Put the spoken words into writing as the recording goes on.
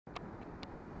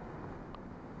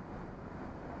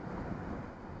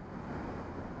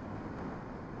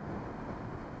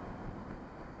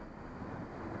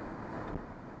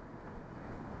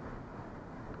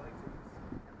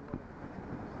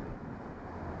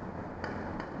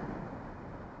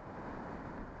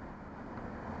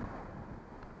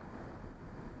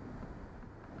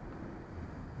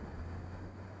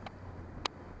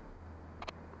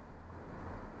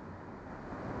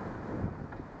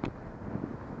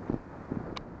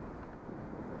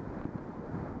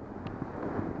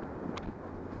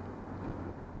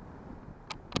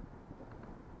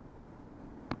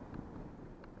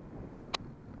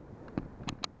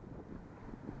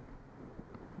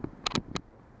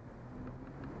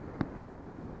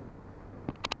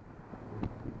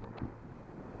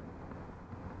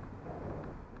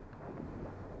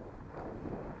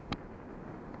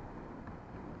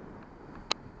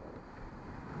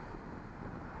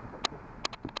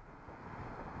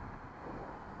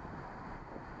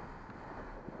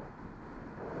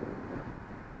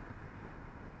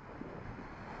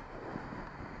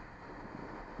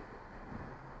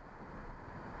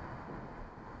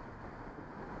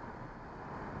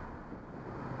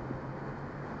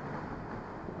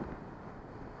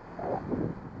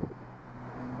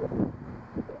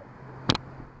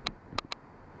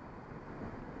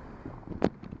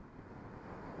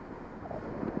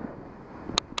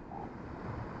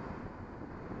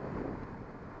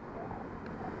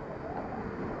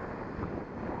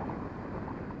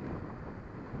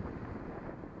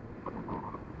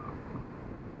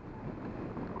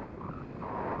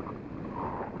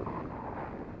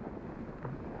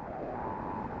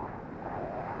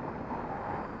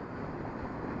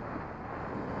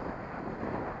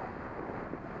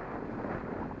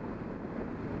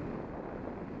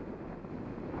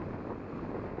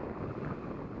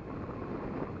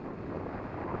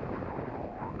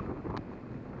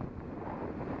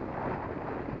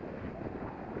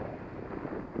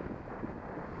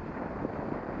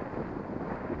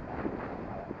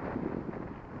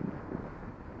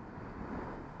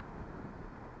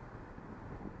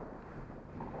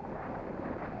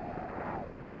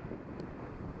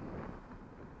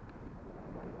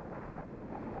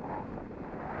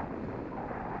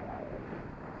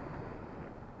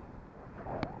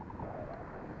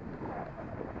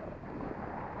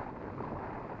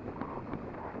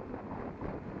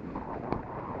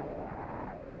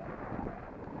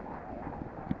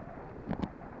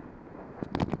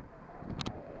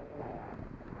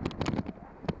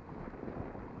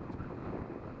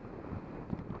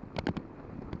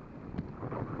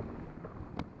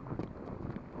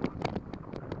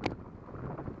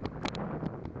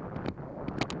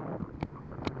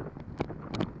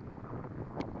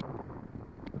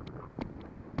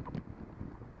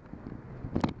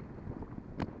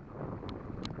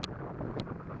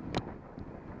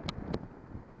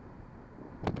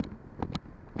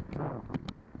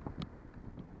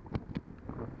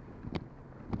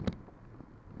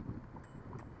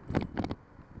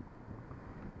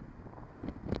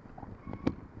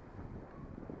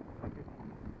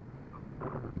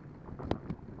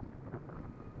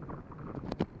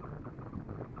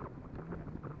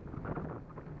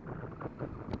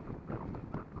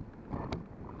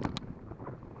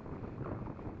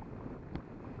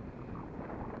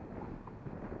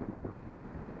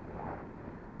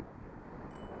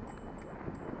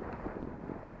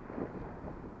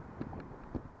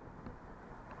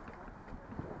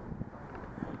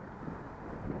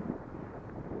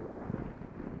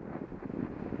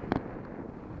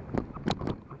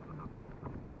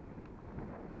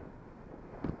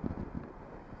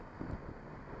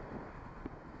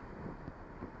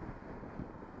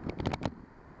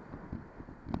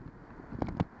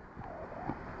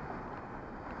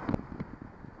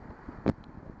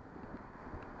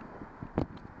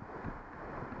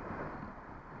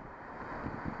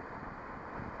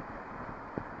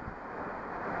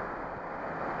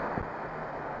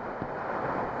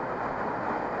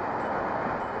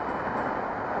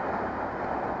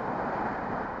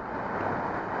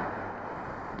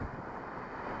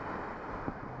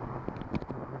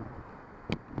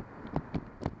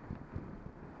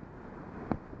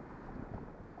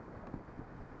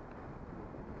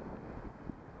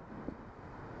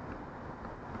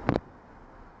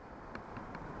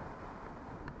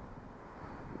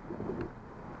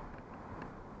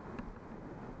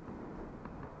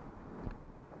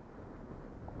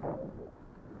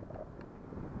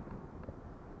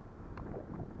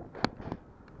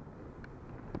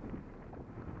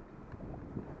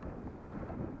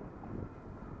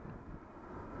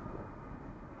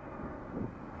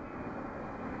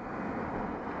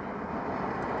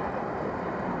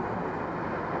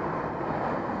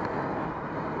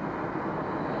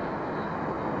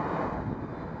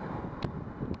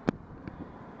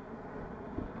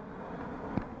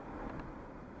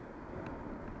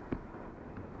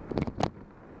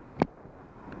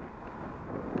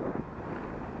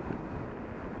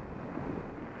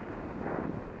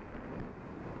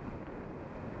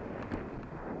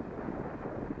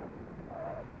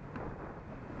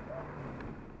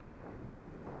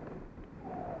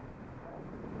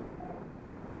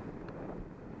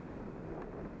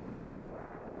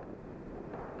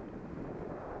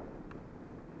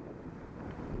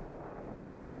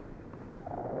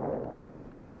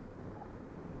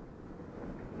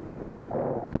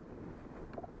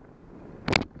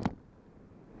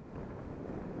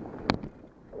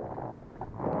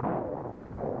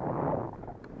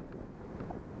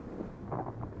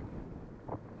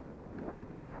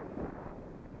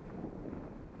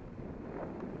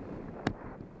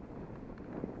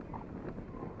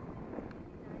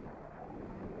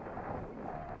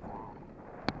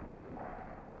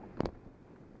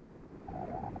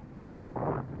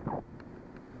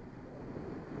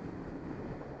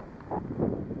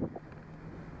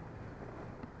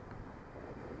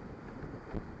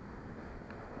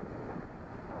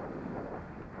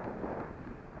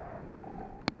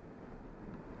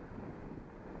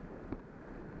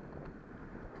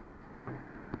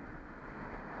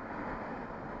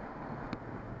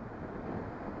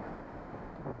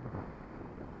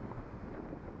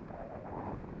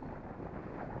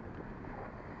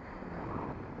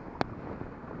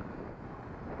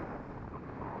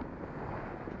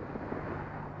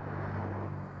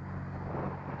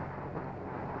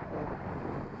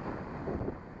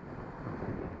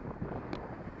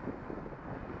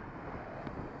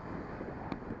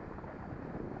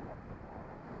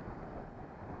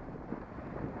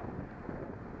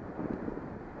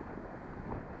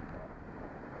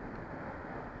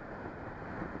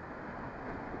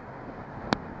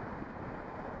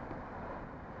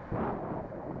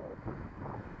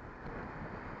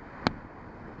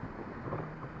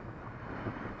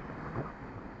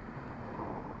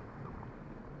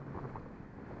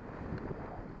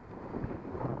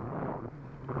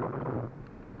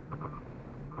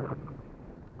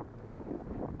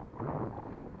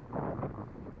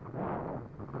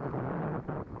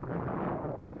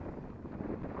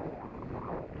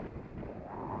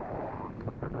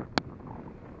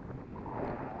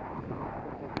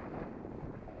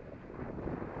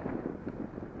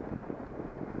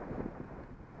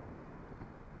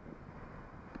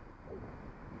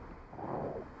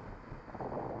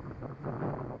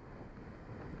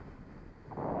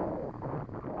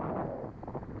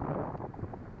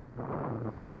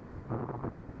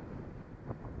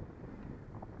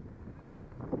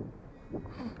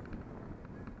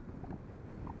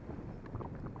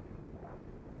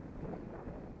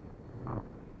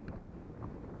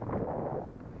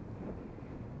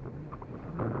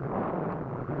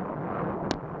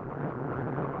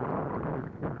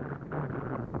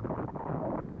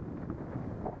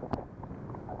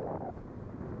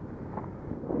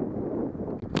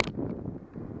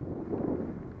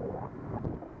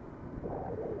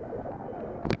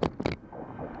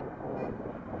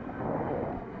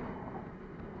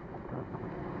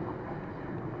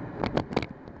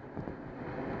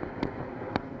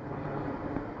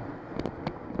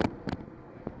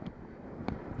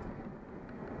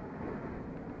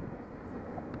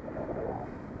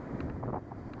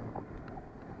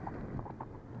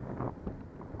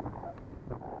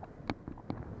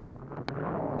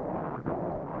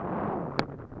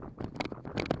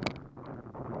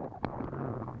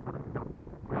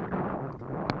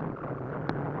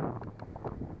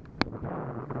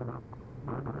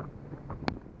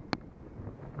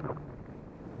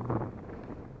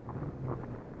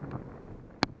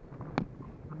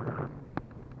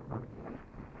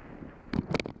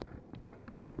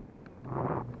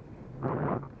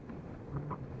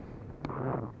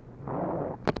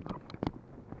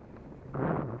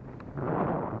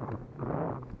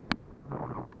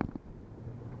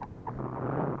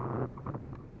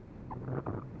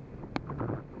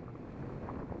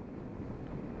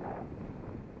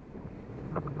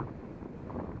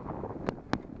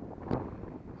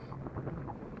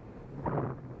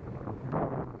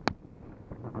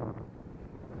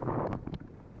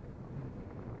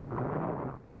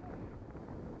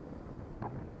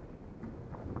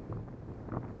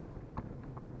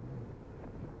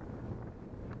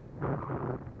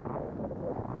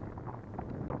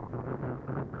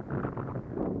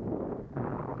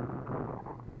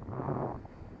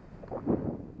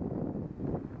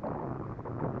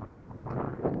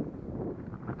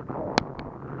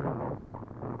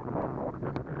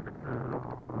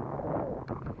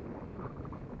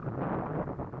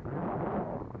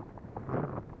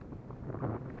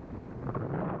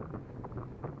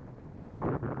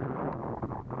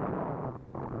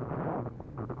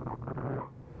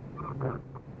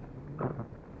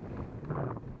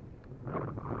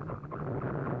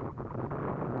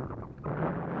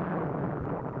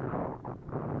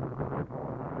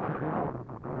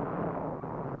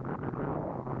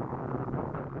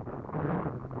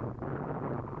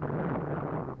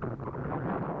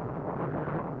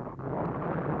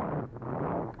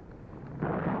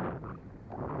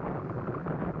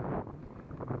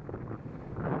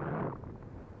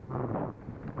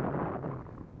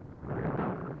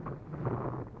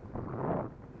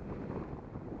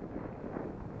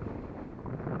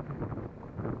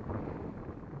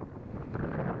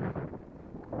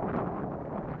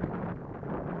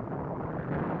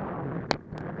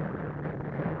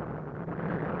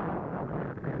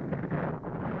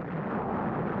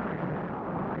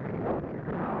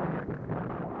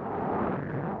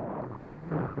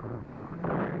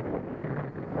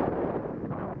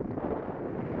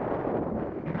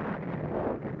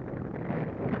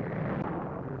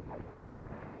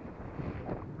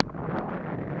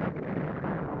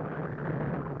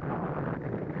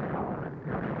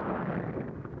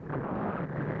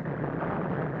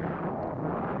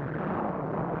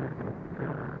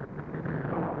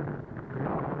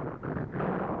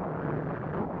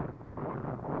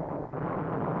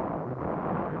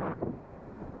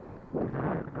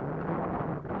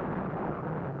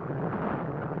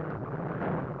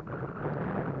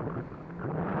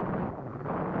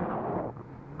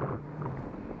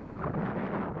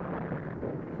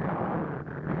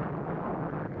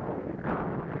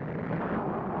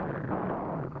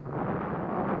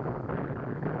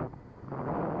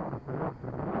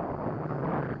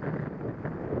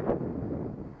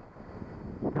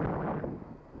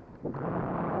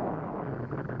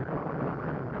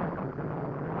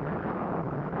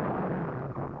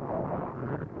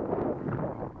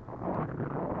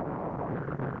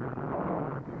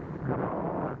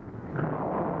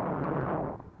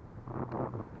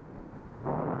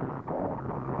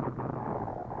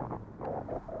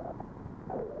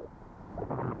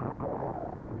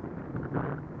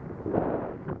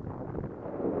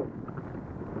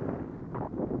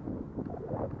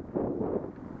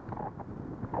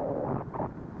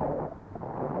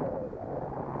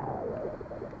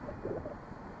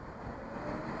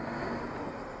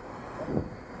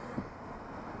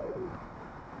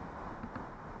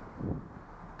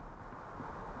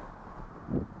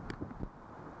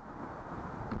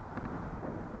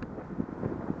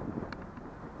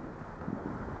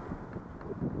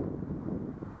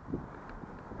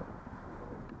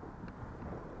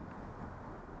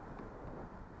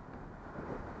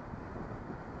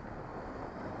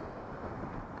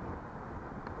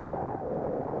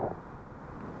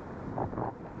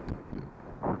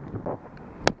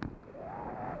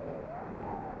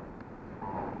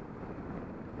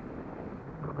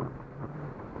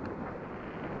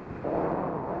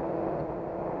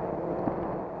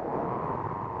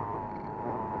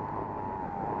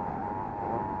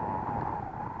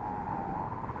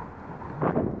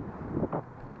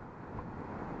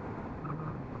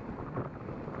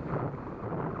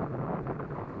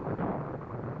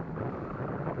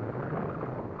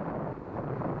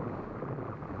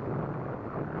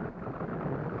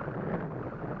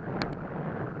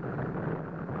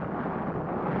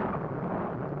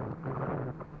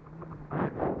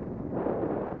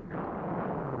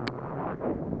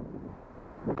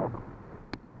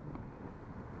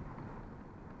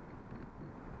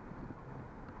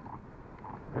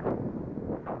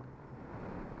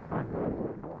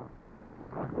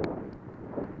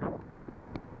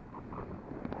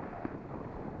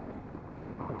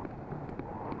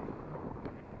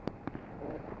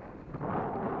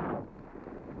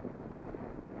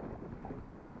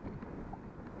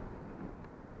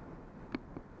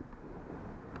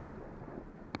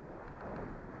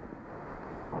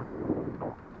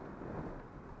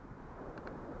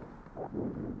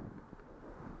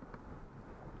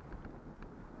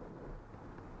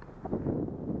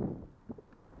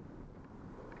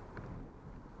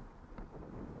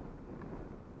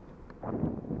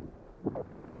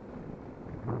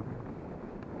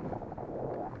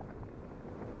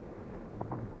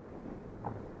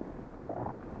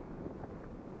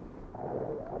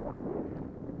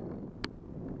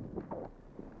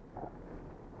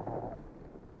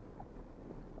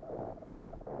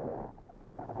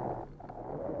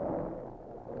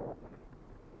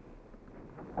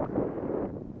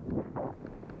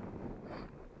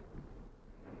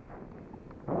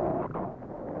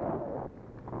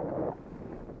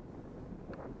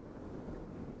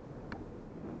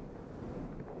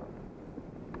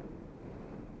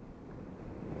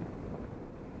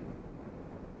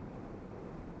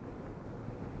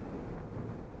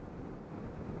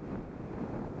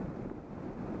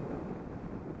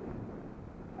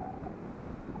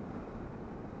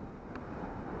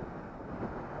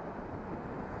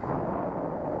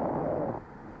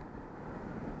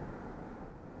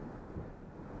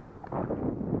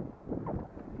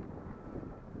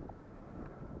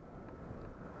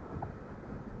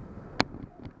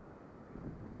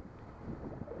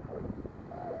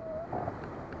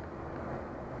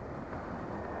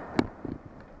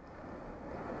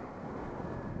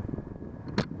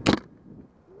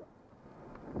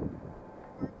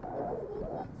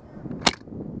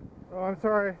Oh, I'm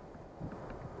sorry.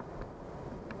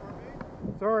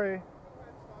 Sorry.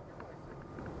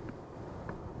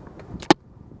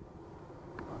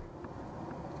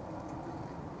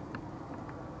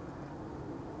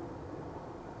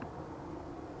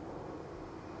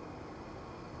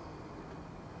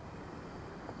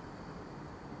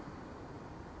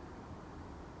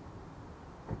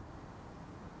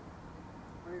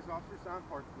 My name is Officer Sound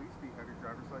Park Police. Do you have your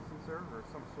driver's license, sir, or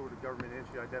some sort of government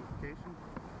entity identification?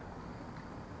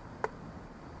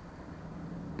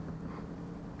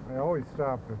 I always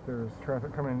stop if there's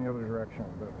traffic coming in the other direction,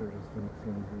 but there just didn't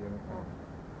seem to be anything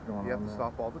going on. You have to there.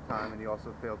 stop all the time, and you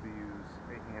also failed to use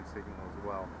a hand signal as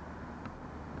well.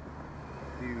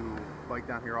 Do you bike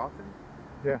down here often?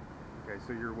 Yeah. Okay,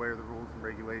 so you're aware of the rules and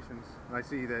regulations. And I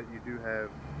see that you do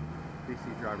have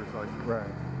DC driver's license. Right.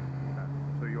 Okay.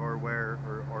 So you are aware,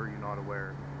 or are you not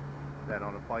aware, that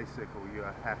on a bicycle you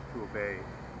have to obey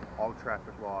all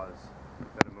traffic laws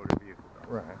that a motor vehicle does?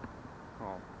 Right.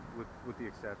 With the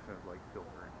exception of like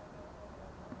filtering.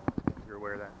 You're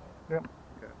aware of that? Yep.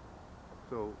 Okay.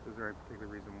 So is there any particular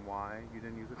reason why you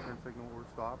didn't use a turn signal or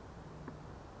stop?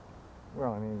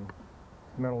 Well, I mean,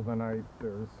 it's middle of the night,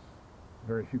 there's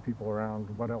very few people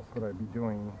around. What else would I be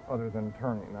doing other than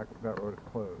turning? That road is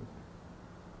closed.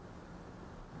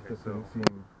 Okay, Just so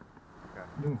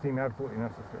didn't seem absolutely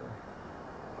necessary.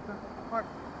 Okay. All right.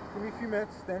 Give me a few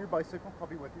minutes. Stay on your bicycle. I'll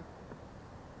be with you.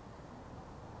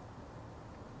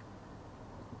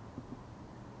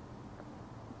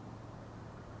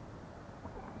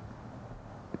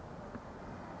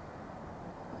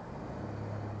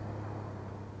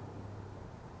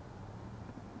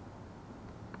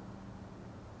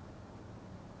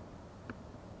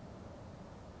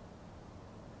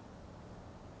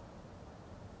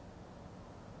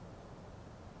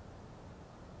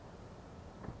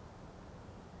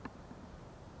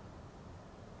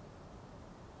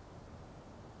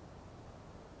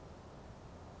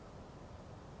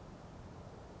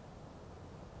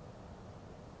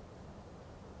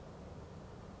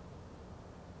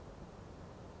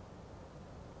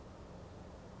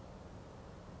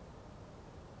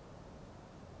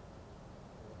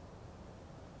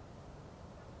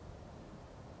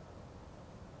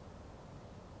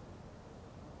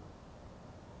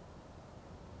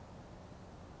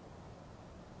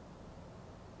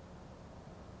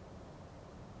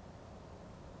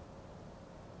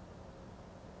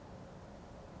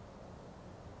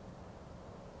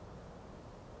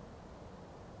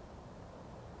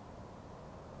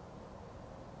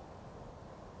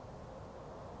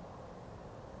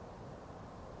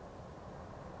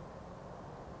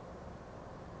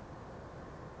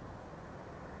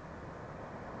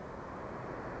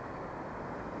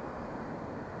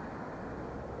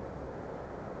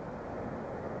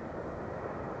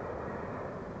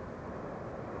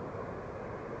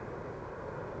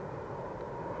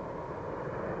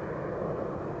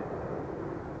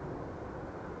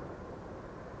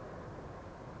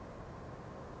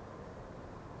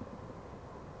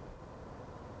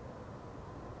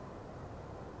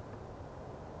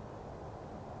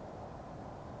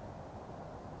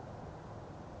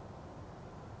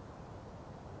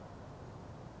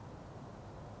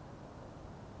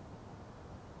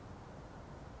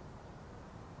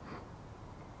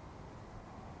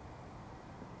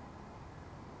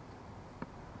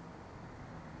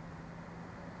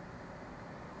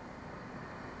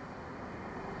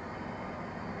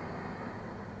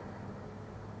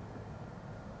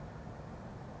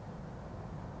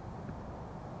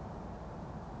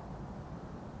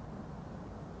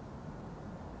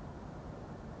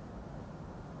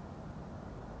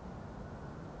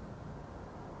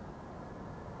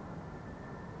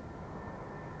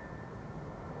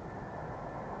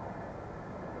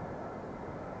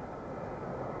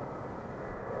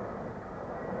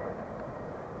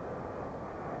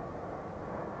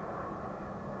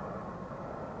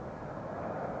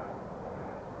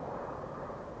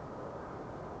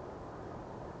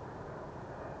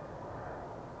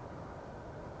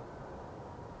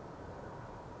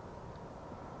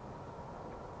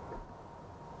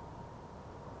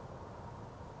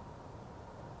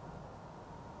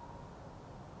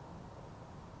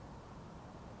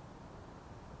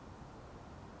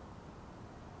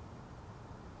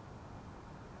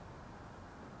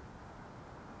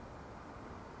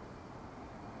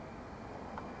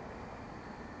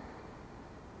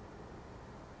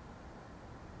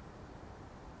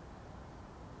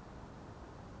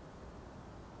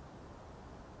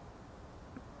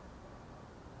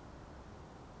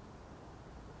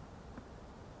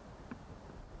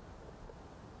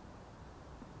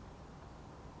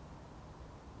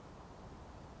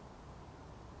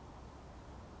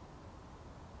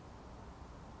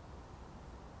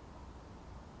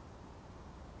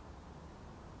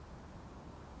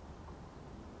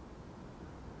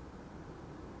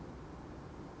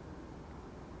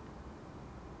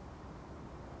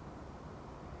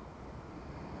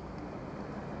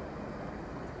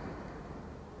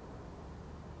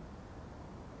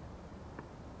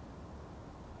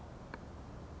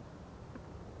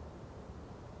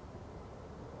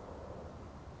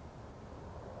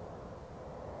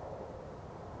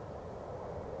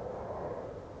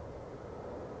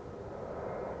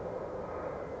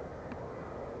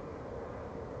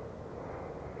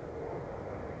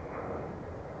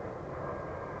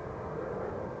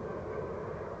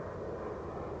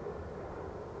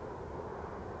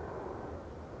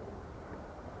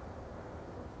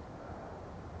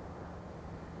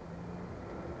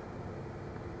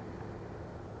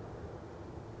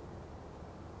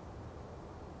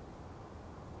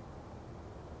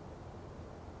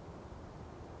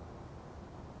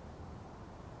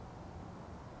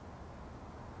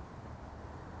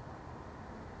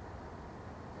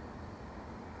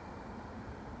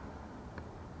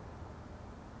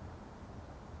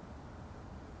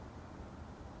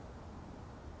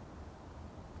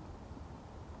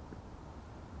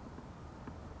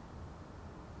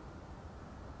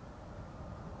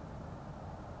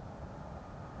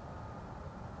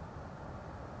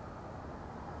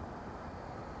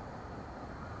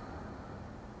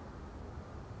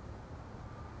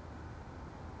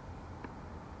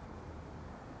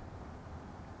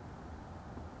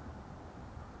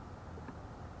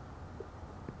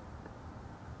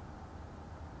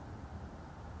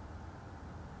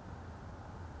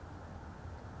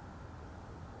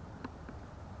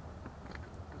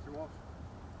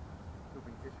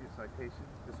 citation,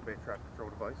 disobey a traffic control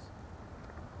device.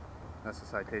 That's the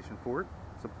citation for it.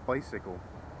 It's a bicycle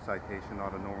citation,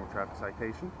 not a normal traffic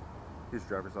citation. Here's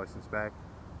your driver's license back.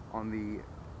 On the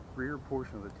rear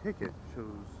portion of the ticket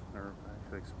shows, or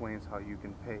actually explains how you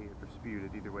can pay or dispute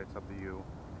it. Either way, it's up to you.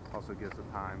 Also gives the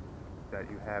time that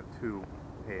you have to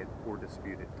pay it or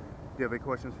dispute it. Do you have any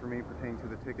questions for me pertaining to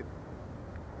the ticket?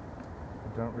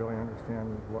 I don't really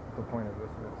understand what the point of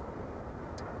this is.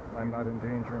 I'm not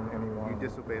endangering anyone. You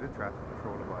disobeyed a traffic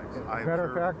control device.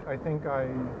 Matter of fact, I think I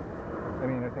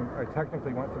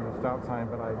technically went through the stop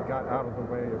sign, but I got out of the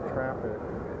way of traffic.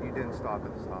 You didn't stop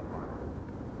at the stop line.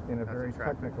 In a very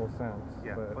technical sense.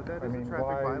 Yeah, but that is I mean, a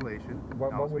traffic violation.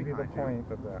 What would be the point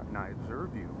of that? And I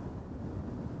observed you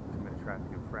commit a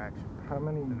traffic infraction. How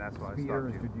many and that's why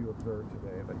speeders did you observe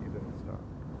today that you didn't stop?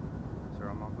 Sir,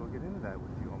 I'm not going to get into that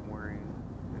with you. I'm worrying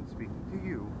and speaking to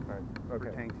you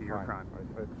pertaining to your crime. I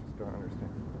just don't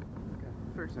understand. Okay,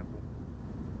 it's very simple.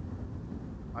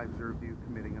 I observed you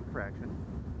committing an infraction,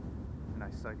 and I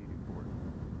cited you for it.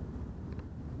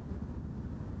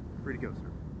 Free to go,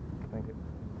 sir. Thank you.